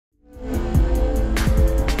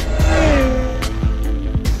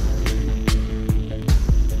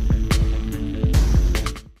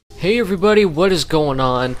Hey everybody, what is going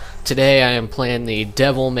on? Today I am playing the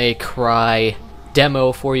Devil May Cry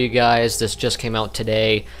demo for you guys. This just came out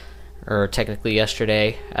today, or technically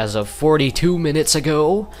yesterday, as of 42 minutes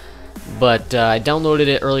ago. But I downloaded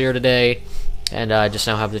it earlier today, and I just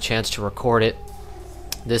now have the chance to record it.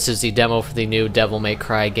 This is the demo for the new Devil May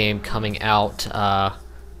Cry game coming out. I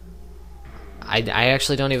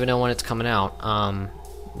actually don't even know when it's coming out.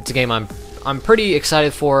 It's a game I'm pretty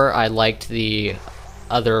excited for. I liked the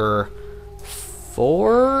other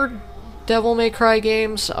 4 Devil May Cry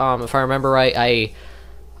games, if I remember right.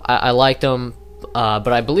 I liked them, but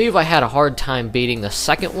I believe I had a hard time beating the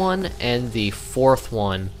second one and the 4th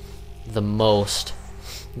one the most.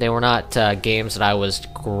 They were not games that I was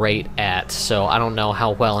great at, so I don't know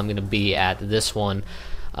how well I'm going to be at this one.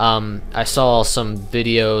 I saw some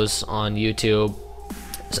videos on YouTube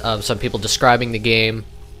of some people describing the game,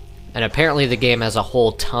 and apparently the game has a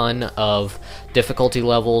whole ton of difficulty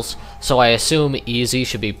levels, so I assume easy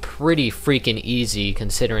should be pretty freaking easy,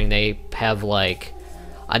 considering they have like,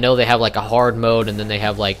 I know they have like a hard mode, and then they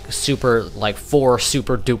have like 4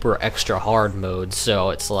 super duper extra hard modes,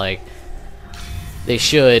 so it's like they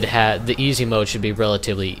should have, the easy mode should be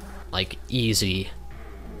relatively like easy,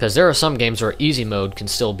 because there are some games where easy mode can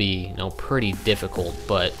still be, you know, pretty difficult.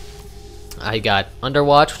 But I got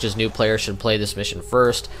Underwatch, which is new players should play this mission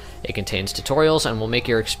first. It contains tutorials and will make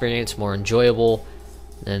your experience more enjoyable.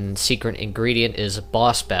 And secret ingredient is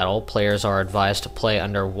boss battle. Players are advised to play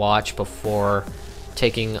Underwatch before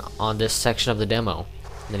taking on this section of the demo.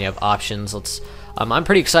 And then you have options. I'm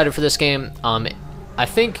pretty excited for this game. I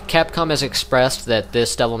think Capcom has expressed that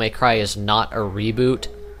this Devil May Cry is not a reboot.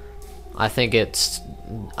 I think it's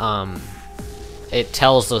it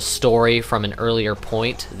tells the story from an earlier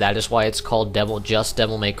point. That is why it's called just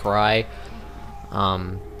Devil May Cry.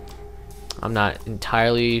 I'm not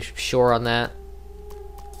entirely sure on that.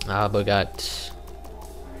 But we got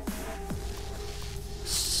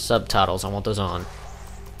subtitles. I want those on.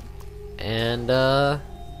 And that's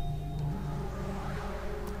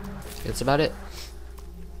about it.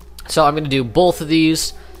 So I'm going to do both of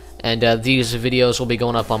these, and these videos will be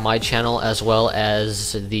going up on my channel as well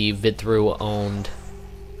as the VidThru owned,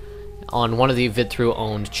 on one of the VidThru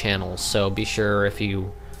owned channels. So be sure, if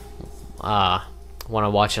you want to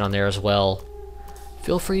watch it on there as well,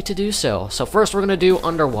 feel free to do so. So first we're going to do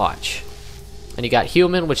Underwatch. And you got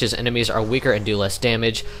Human, which is enemies are weaker and do less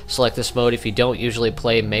damage. Select this mode if you don't usually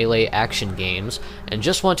play melee action games and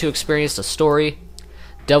just want to experience the story.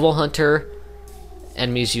 Devil Hunter,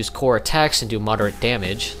 enemies use core attacks and do moderate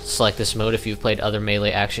damage. Select this mode if you've played other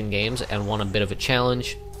melee action games and want a bit of a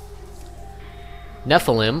challenge.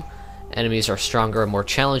 Nephilim, enemies are stronger and more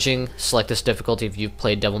challenging. Select this difficulty if you've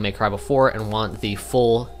played Devil May Cry before and want the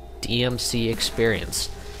full DmC experience.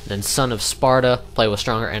 Then Son of Sparta, play with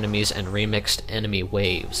stronger enemies and remixed enemy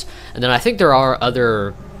waves. And then I think there are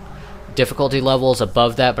other difficulty levels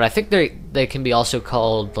above that, but I think they can be also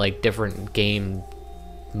called like different game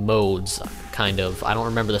modes, kind of. I don't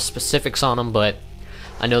remember the specifics on them, but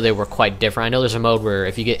I know they were quite different. I know there's a mode where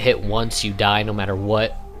if you get hit once, you die no matter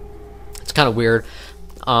what. It's kind of weird.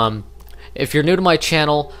 If you're new to my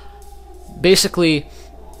channel, basically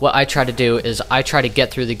what I try to do is I try to get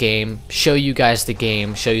through the game, show you guys the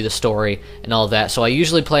game, show you the story, and all that. So I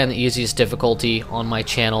usually play on the easiest difficulty on my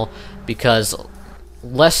channel, because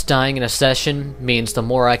less dying in a session means the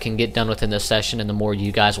more I can get done within the session and the more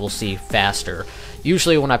you guys will see faster.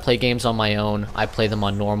 Usually when I play games on my own, I play them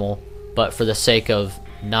on normal, but for the sake of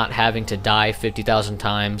not having to die 50,000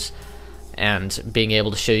 times and being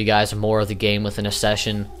able to show you guys more of the game within a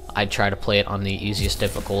session, I try to play it on the easiest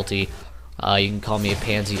difficulty. You can call me a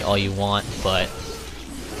pansy all you want, but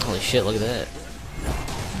holy shit, look at that.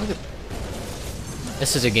 Look at,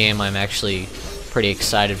 this is a game I'm actually pretty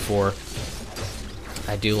excited for.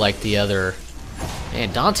 I do like the other.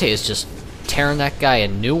 Man, Dante is just tearing that guy a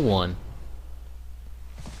new one.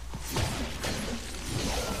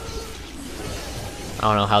 I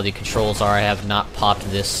don't know how the controls are. I have not popped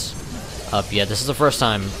this up yet. This is the first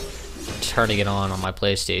time turning it on my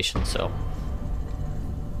PlayStation, so.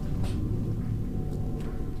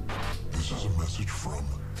 This is a message from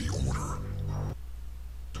the Order.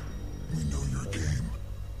 We know your game.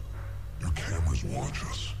 Your cameras watch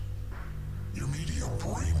us. Your media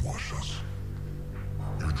brainwash us.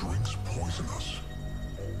 Your drinks poison us.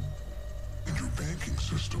 And your banking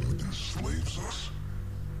system enslaves us.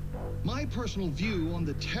 My personal view on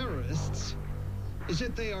the terrorists is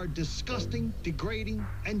that they are disgusting, degrading,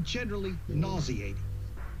 and generally nauseating.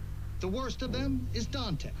 The worst of them is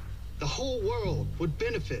Dante. The whole world would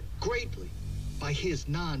benefit greatly by his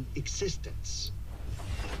non-existence.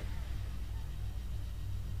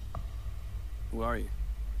 Who are you?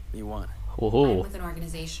 What do you want? I'm Woohoo. with an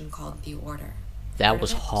organization called The Order. That Heard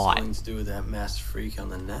was of it? hot. Something to do with that masked freak on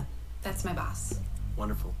the net? That's my boss.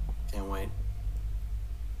 Wonderful. Can't wait.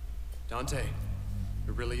 Dante,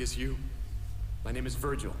 it really is you. My name is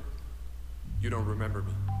Virgil. You don't remember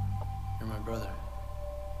me. You're my brother.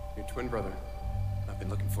 Your twin brother. I've been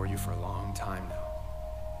looking for you for a long time now.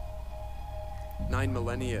 9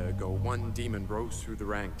 millennia ago, one demon rose through the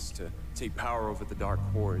ranks to take power over the dark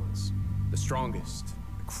hordes. The strongest,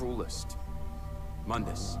 the cruelest.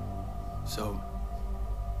 Mundus. So,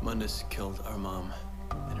 Mundus killed our mom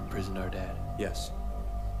and imprisoned our dad. Yes.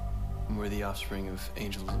 And we're the offspring of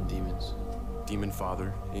angels and demons. Demon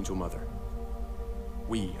father, angel mother.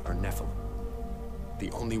 We are Nephilim.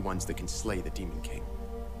 The only ones that can slay the Demon King.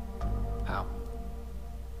 How?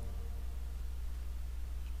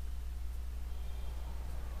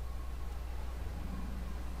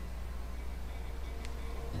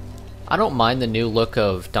 I don't mind the new look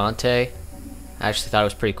of Dante. I actually thought it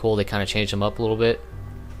was pretty cool. They kind of changed him up a little bit.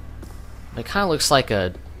 It kind of looks like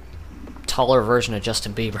a taller version of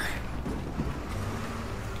Justin Bieber.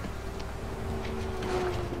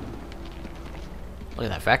 Look at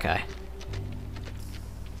that fat guy.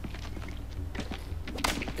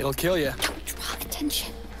 It'll kill you. Don't draw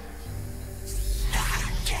attention.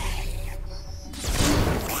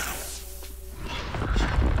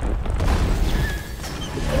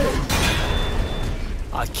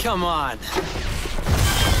 Ah, come on.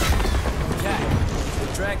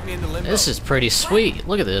 Cat, drag me into limbo. This is pretty sweet.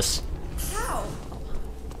 Look at this. How?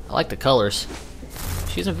 I like the colors.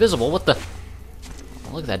 She's invisible. What the?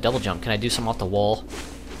 Oh, look at that double jump. Can I do some off the wall?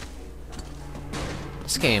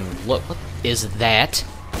 This game, look, what is that?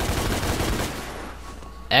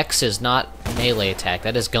 X is not melee attack.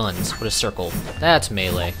 That is guns. What is circle? That's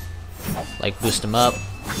melee. Like boost them up.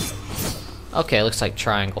 Okay, looks like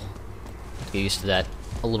triangle. Get used to that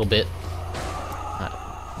a little bit.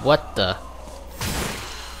 What the?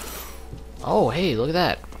 Oh, hey, look at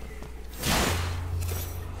that.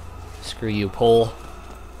 Screw you, pole.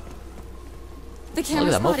 The Look camera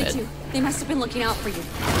at that spotted moped. you. They must have been looking out for you.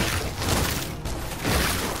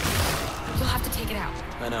 You'll have to take it out.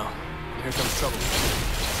 I know. Here comes trouble.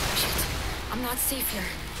 Shit. I'm not safe here.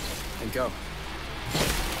 And go.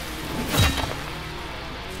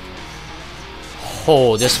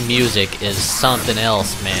 Oh, this music is something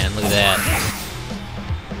else, man. Look at that.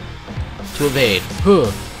 To evade.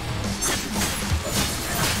 Huh.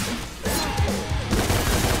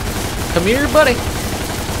 Come here, buddy.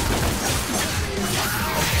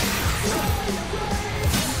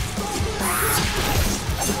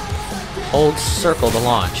 Hold circle to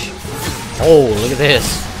launch. Oh, look at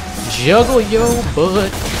this. Juggle yo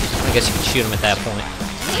butt. I guess you can shoot him at that point.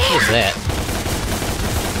 What is that?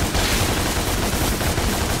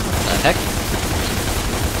 The heck?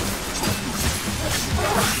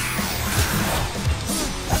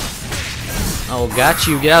 Oh, got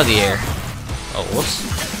you. Get out of the air. Oh, whoops.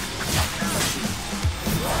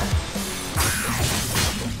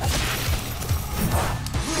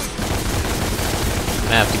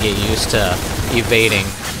 I have to get used to evading.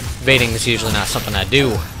 Evading is usually not something I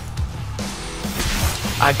do.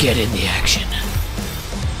 I get in the action.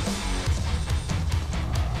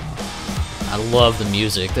 I love the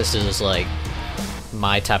music. This is like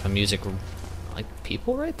my type of music. Like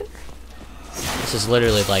people right there. This is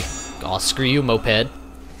literally like, oh, screw you, moped.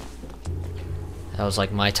 That was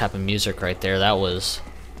like my type of music right there. That was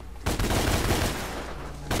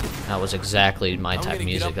exactly my type of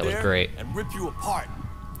music. That was great. And rip you apart.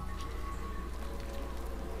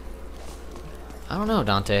 I don't know,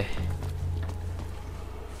 Dante.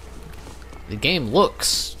 The game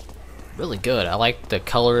looks really good. I like the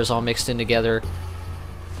colors all mixed in together.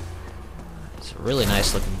 It's a really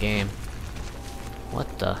nice looking game.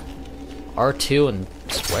 What the? R2 and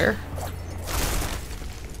square?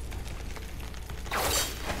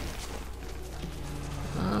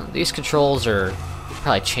 These controls are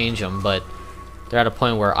probably change them, but they're at a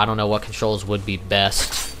point where I don't know what controls would be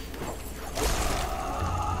best.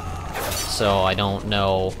 So I don't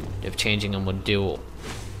know if changing them would do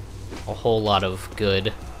a whole lot of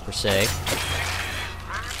good, per se.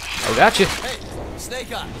 Oh, gotcha! Hey,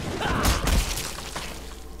 snake up.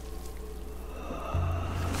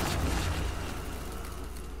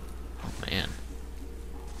 Oh, man.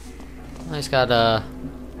 Oh, he's got a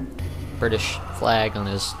British flag on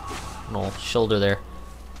his little shoulder there.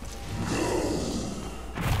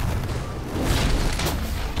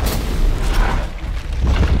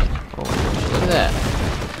 Look at that.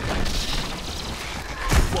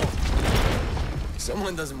 Whoa.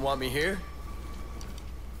 Someone doesn't want me here.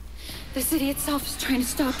 The city itself is trying to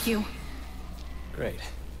stop you. Great.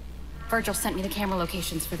 Virgil sent me the camera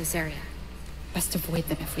locations for this area. Best avoid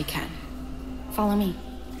them if we can. Follow me.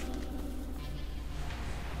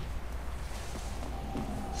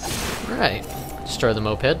 Alright. Destroy the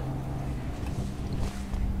moped.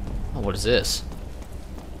 Oh, what is this?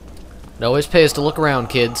 It always pays to look around,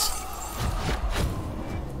 kids.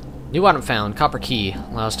 New item found. Copper key.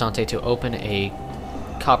 Allows Dante to open a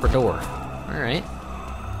copper door. Alright.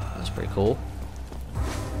 That's pretty cool.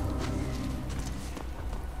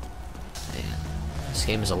 Man, this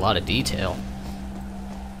game has a lot of detail.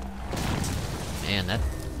 Man, that...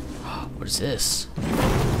 What is this?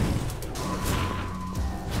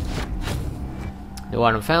 New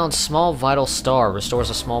item found. Small vital star. Restores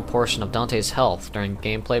a small portion of Dante's health. During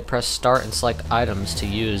gameplay, press start and select items to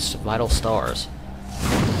use vital stars.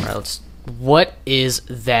 Alright, let's... What is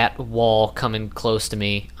that wall coming close to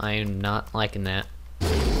me? I am not liking that.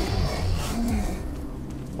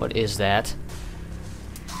 What is that?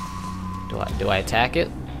 Do I attack it?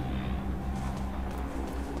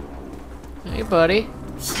 Hey, buddy.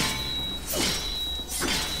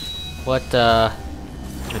 What, can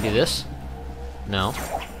I do this? No.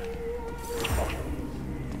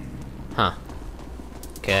 Huh.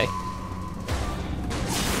 Okay.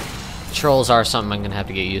 Controls are something I'm gonna have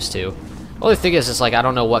to get used to. The only thing is, it's like, I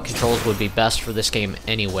don't know what controls would be best for this game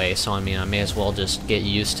anyway, so I mean, I may as well just get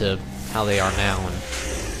used to how they are now, and...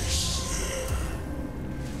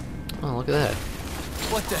 Oh, look at that.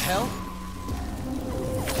 What the hell?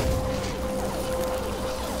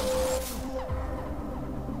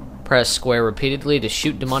 Press square repeatedly to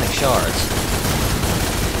shoot demonic shards.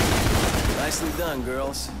 Nicely done,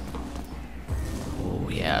 girls. Oh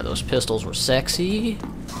yeah, those pistols were sexy.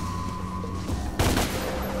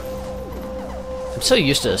 I'm so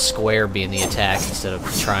used to a square being the attack instead of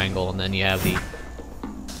a triangle, and then you have the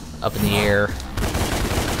up in the air.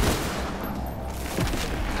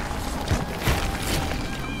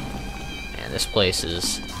 Man, this place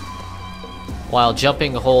is... While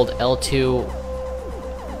jumping, hold L2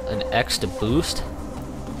 and X to boost.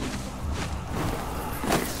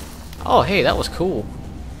 Oh, hey, that was cool.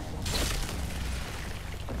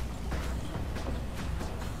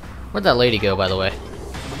 Where'd that lady go, by the way?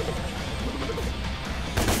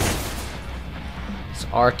 It's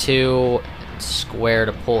R2 and square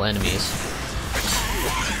to pull enemies.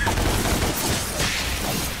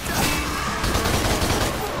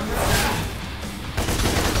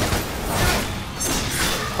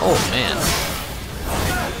 Oh, man.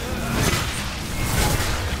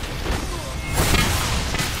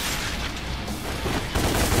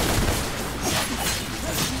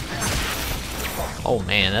 Oh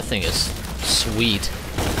man, that thing is sweet.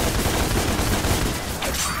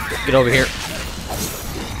 Get over here.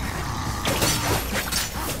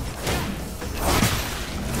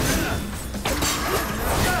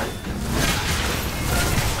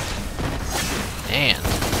 Man.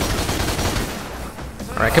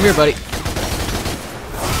 Alright, come here, buddy.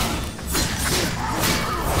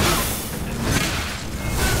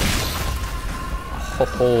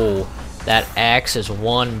 Oh, that axe is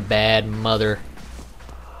one bad mother.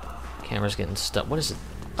 Camera's getting stuck. What is it?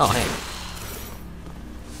 Oh, hey.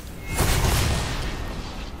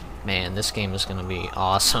 Man, this game is gonna be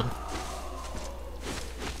awesome.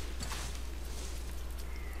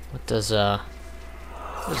 What does, what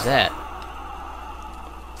is that?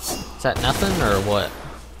 Is that nothing, or what?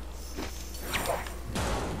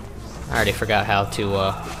 I already forgot how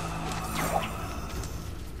to,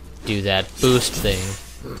 do that boost thing.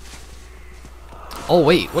 Oh,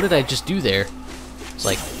 wait, what did I just do there? It's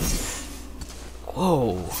like...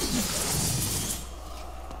 Whoa.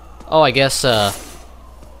 Oh, I guess, I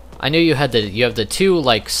knew you had the two,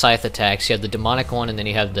 like, scythe attacks. You have the demonic one, and then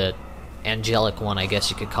you have the angelic one, I guess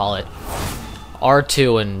you could call it.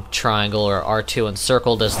 R2 and triangle, or R2 and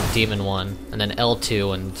circle does the demon one, and then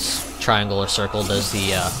L2 and triangle or circle does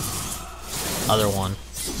the, other one.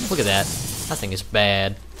 Look at that. That thing is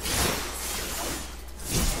bad.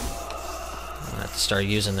 I'm gonna have to start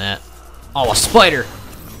using that. Oh, a spider!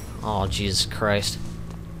 Oh, Jesus Christ.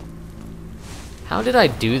 How did I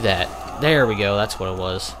do that? There we go, that's what it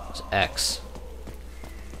was. It's X.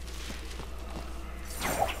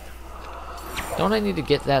 Don't I need to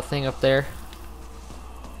get that thing up there?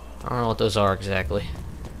 I don't know what those are exactly.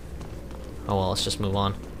 Oh well, let's just move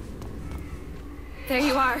on. There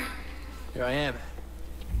you are. Here I am.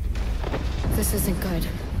 This isn't good.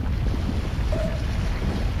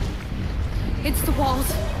 It's the walls.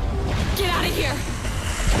 Get out of here.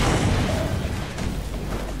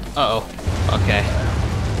 Uh-oh. Okay.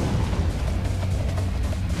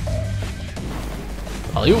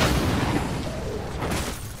 Alley-oop.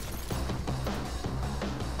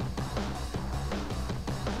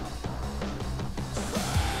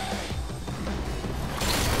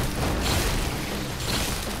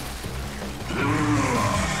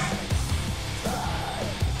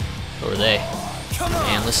 they?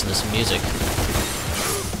 And listen to some music.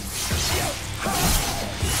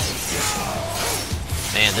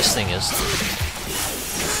 Man, this thing is...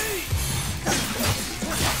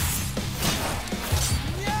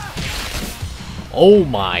 Oh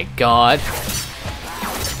my god.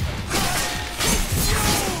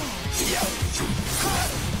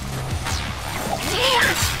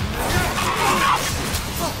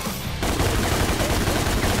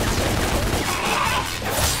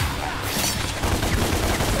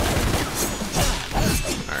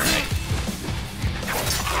 Alright.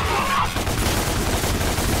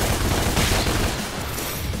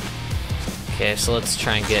 Okay, so let's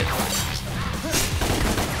try and get...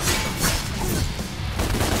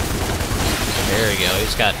 There we go,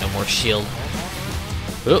 he's got no more shield.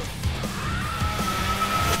 Oop.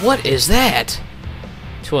 What is that?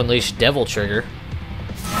 To unleash Devil Trigger.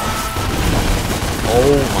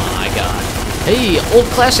 Oh my god. Hey, old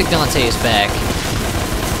classic Dante is back.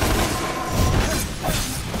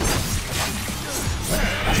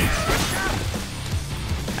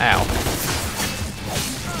 Ow.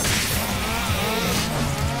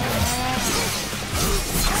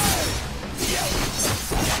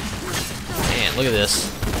 Man, look at this.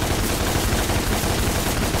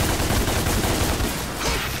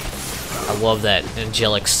 I love that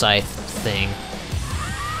angelic scythe thing.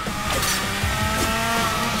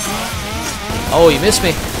 Oh, you missed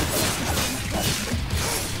me.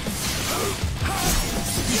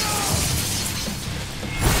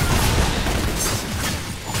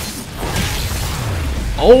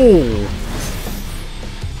 Oh!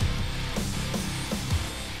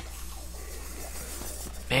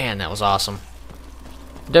 Man, that was awesome.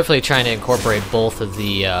 Definitely trying to incorporate both of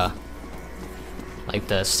the, like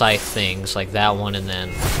the scythe things, like that one and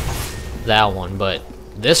then that one, but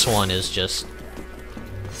this one is just...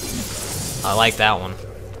 I like that one.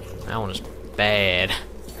 That one is bad.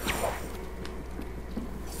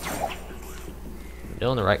 I'm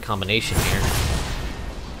doing the right combination here.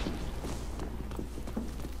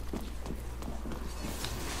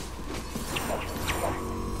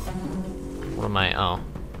 What am I? Oh.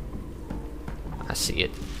 I see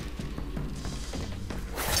it.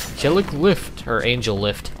 Angelic Lift, or Angel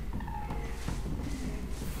Lift.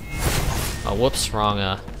 Oh, whoops,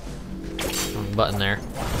 wrong button there.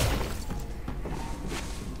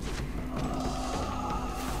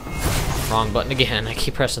 Wrong button again. I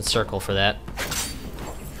keep pressing circle for that.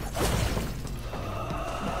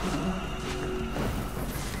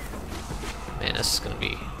 Man, this is gonna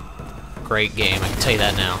be a great game, I can tell you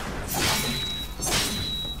that now.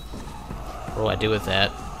 What do I do with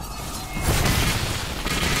that?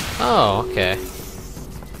 Oh, okay.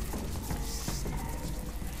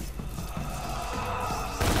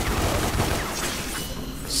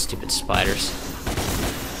 Stupid spiders.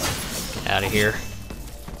 Get out of here.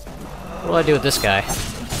 What do I do with this guy?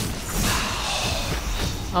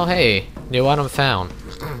 Oh hey, new item found.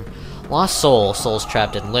 Lost soul. Souls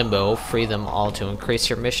trapped in limbo. Free them all to increase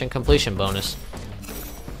your mission completion bonus.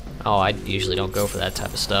 Oh, I usually don't go for that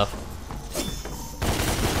type of stuff.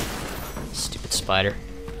 Stupid spider.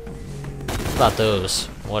 What about those?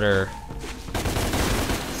 What are...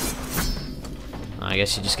 I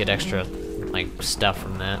guess you just get extra, like, stuff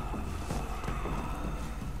from that.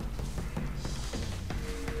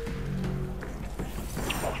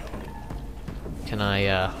 Can I,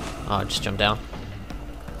 oh, just jump down?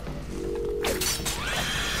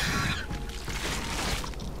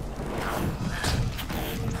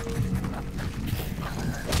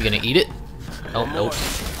 You gonna eat it? Oh, nope.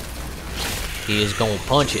 He is gonna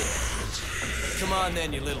punch it. Come on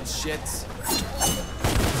then, you little shits.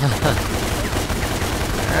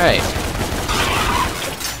 Alright.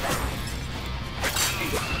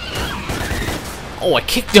 Oh, I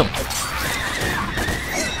kicked him!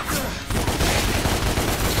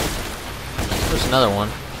 There's another one.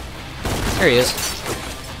 There he is.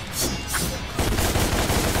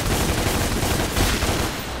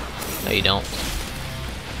 No, you don't.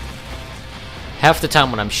 Half the time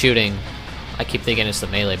when I'm shooting, I keep thinking it's the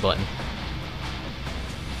melee button.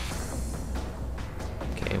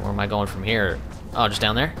 Okay, where am I going from here? Oh, just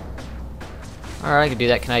down there? Alright, I can do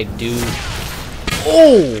that. Can I do...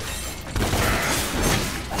 Oh!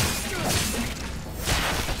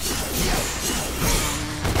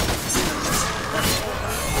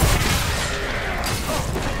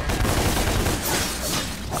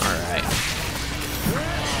 Alright.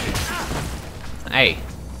 Hey.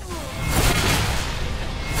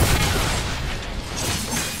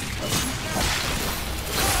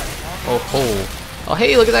 Oh, ho. Oh,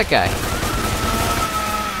 hey, look at that guy.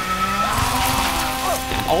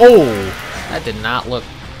 Oh, that did not look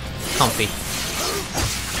comfy.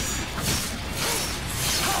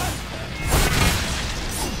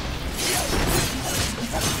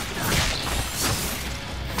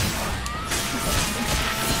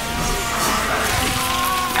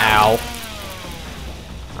 Ow.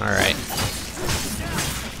 Alright.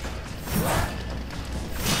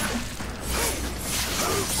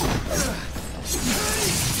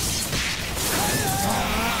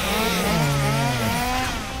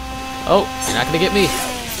 Oh, you're not gonna get me.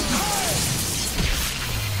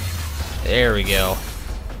 There we go.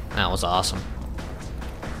 That was awesome.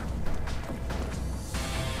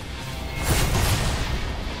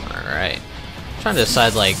 Alright. Trying to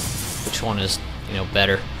decide, like, which one is, you know,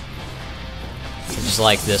 better. I just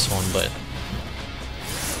like this one, but...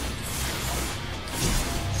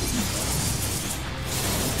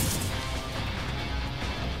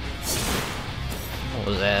 What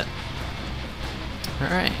was that?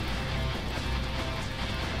 Alright.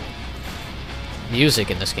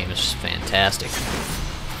 Music in this game is just fantastic.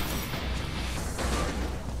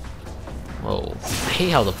 Whoa. I hate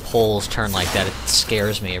how the poles turn like that. It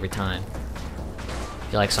scares me every time. I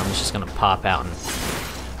feel like something's just gonna pop out and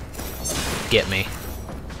get me.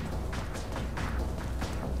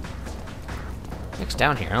 What's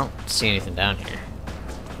down here? I don't see anything down here.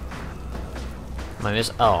 Am I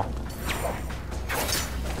miss? Oh.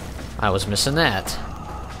 I was missing that.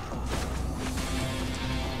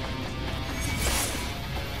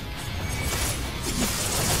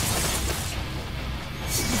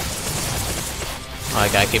 Oh, I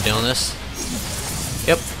gotta keep doing this.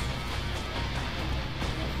 Yep.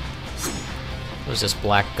 What is this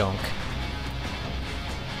black gunk?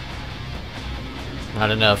 Not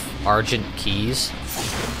enough argent keys.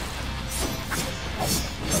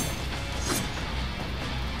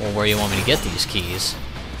 Well, where do you want me to get these keys?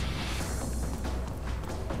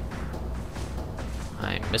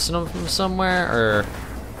 I'm missing them from somewhere, or...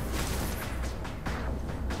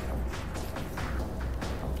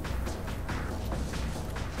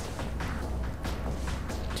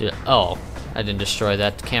 Oh, I didn't destroy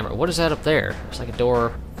that camera. What is that up there? There's like a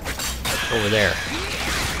door over there.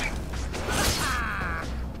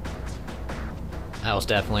 That was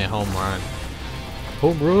definitely a home run.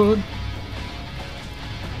 Home run!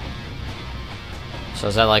 So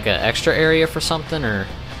is that like an extra area for something, or?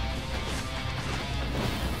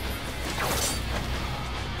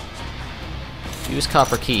 Use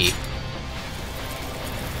copper key.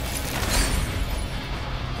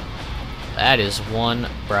 That is one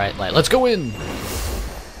bright light. Let's go in!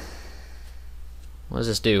 What does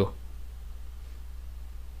this do?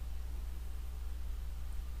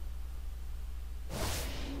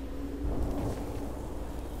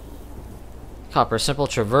 Copper, simple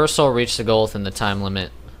traversal, reach the goal within the time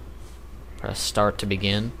limit. Press start to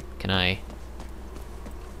begin. Can I...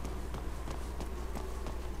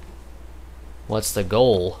 What's the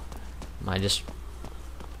goal? Am I just...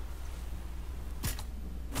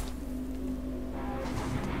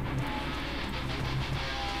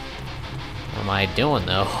 What am I doing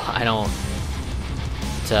though? I don't...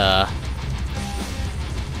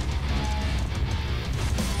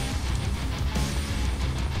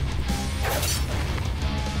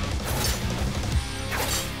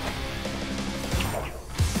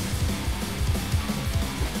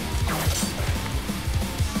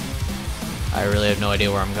 I really have no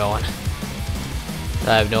idea where I'm going.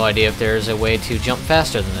 I have no idea if there's a way to jump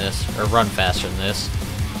faster than this, or run faster than this.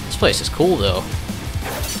 This place is cool though.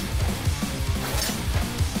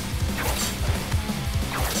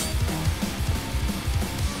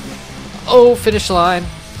 Oh, finish line!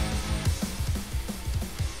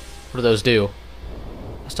 What do those do?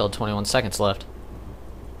 I still have 21 seconds left.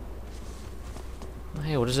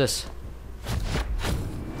 Hey, what is this?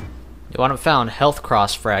 You want to found health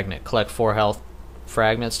cross fragment. Collect 4 health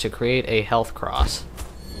fragments to create a health cross.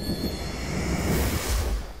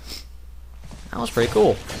 That was pretty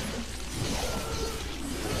cool.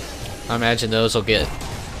 I imagine those will get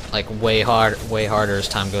like way harder as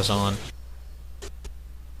time goes on.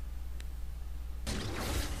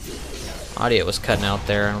 Audio was cutting out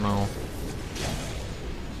there, I don't know.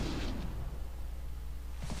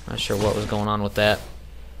 Not sure what was going on with that.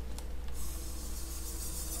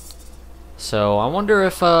 So, I wonder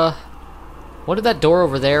if, what did that door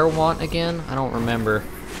over there want again? I don't remember.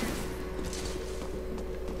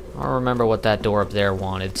 I don't remember what that door up there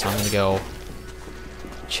wanted, so I'm gonna go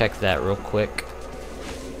check that real quick.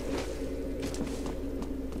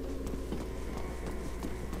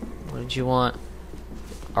 What did you want?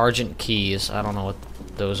 Argent keys. I don't know what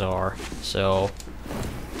those are. So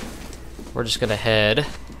we're just gonna head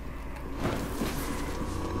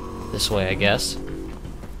this way, I guess.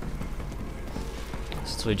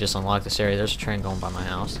 So we just unlocked this area. There's a train going by my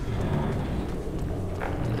house.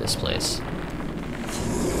 This place.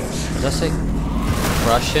 Does that say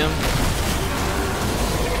crush him?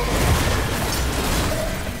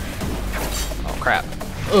 Oh crap.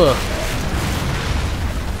 Ugh.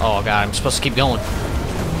 Oh god, I'm supposed to keep going.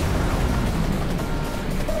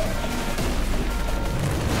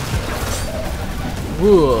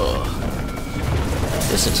 Whoa.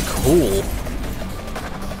 This is cool.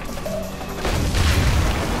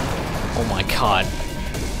 Oh my god.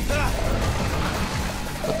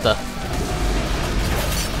 What the?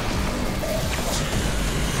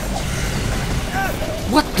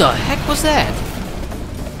 What the heck was that?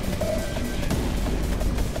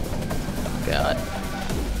 God.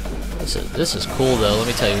 This is cool though, let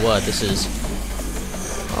me tell you what, this is...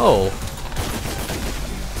 Oh.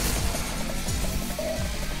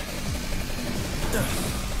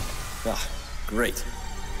 Ah, great.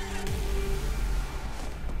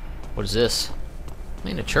 What is this? Am I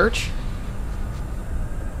in a church?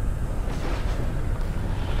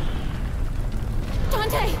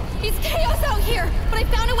 Dante, it's chaos out here, but I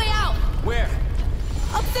found a way out. Where?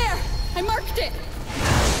 Up there. I marked it.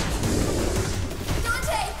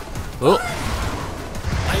 Dante! Oh.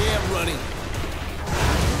 I am running.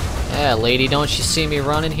 Yeah, lady, don't you see me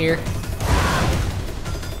running here?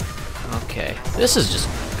 Okay. This is just...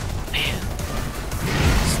 Man.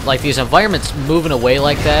 It's like, these environments moving away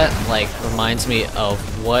like that, like, reminds me of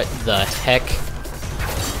what the heck...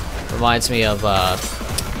 Reminds me of,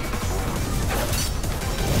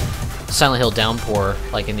 Silent Hill Downpour,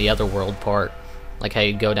 like in the Otherworld part. Like how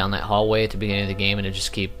you go down that hallway at the beginning of the game and it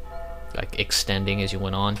just keep like extending as you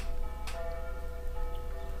went on.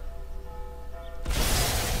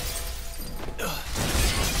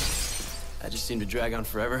 I just seem to drag on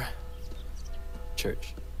forever.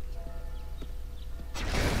 Church.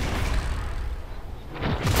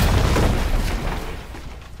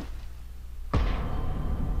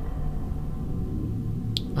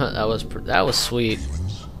 That was sweet.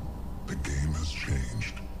 Demons, the game has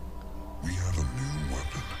changed. We have a new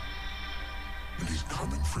weapon. And he's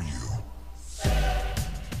coming for you.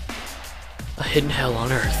 A hidden hell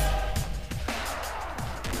on Earth.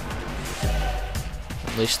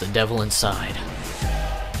 Unleash the devil inside.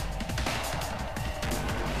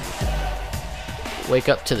 Wake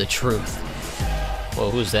up to the truth. Whoa,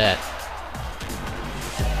 who's that?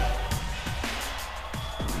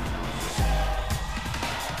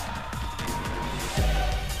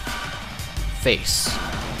 Face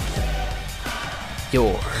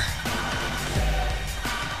your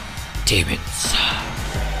demons.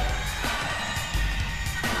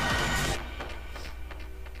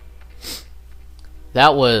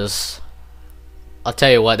 That was, I'll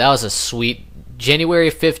tell you what, that was a sweet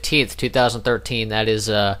January 15th, 2013. That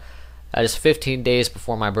is 15 days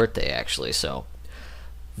before my birthday actually. So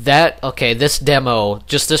okay, this demo,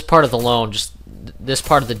 just this part of the loan, just this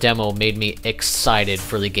part of the demo made me excited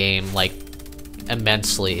for the game, like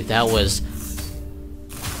immensely. That was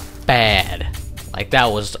bad. Like, that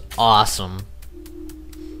was awesome.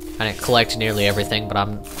 I didn't collect nearly everything, but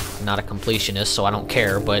I'm not a completionist, so I don't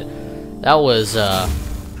care. But that was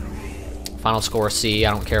final score C.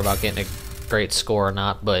 I don't care about getting a great score or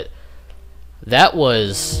not, but that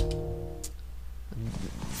was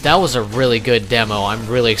a really good demo. I'm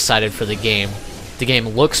really excited for the game. The game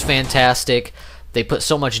looks fantastic. They put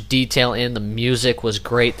so much detail in. The music was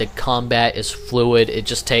great. The combat is fluid. It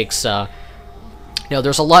just takes, you know,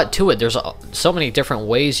 there's a lot to it. There's so many different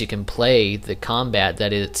ways you can play the combat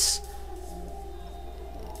that it's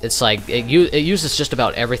like it uses just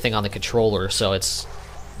about everything on the controller. So it's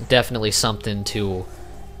definitely something to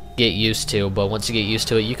get used to. But once you get used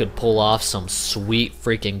to it, you could pull off some sweet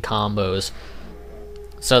freaking combos.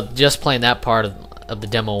 So just playing that part of the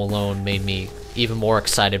demo alone made me even more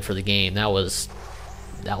excited for the game. That was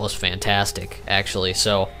fantastic, actually.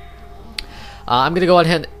 So I'm gonna go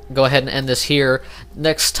ahead and end this here.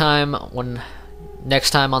 Next time on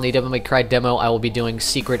the Devil May Cry demo, I will be doing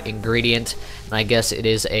Secret Ingredient, and I guess it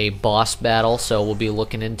is a boss battle. So we'll be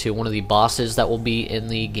looking into one of the bosses that will be in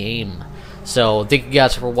the game. So thank you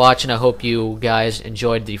guys for watching. I hope you guys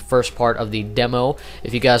enjoyed the first part of the demo.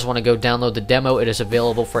 If you guys want to go download the demo, it is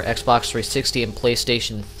available for Xbox 360 and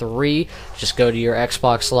PlayStation 3. Just go to your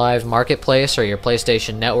Xbox Live Marketplace or your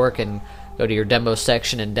PlayStation Network and go to your demo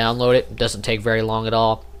section and download it. It doesn't take very long at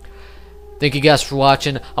all. Thank you guys for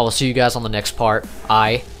watching. I will see you guys on the next part.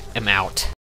 I am out.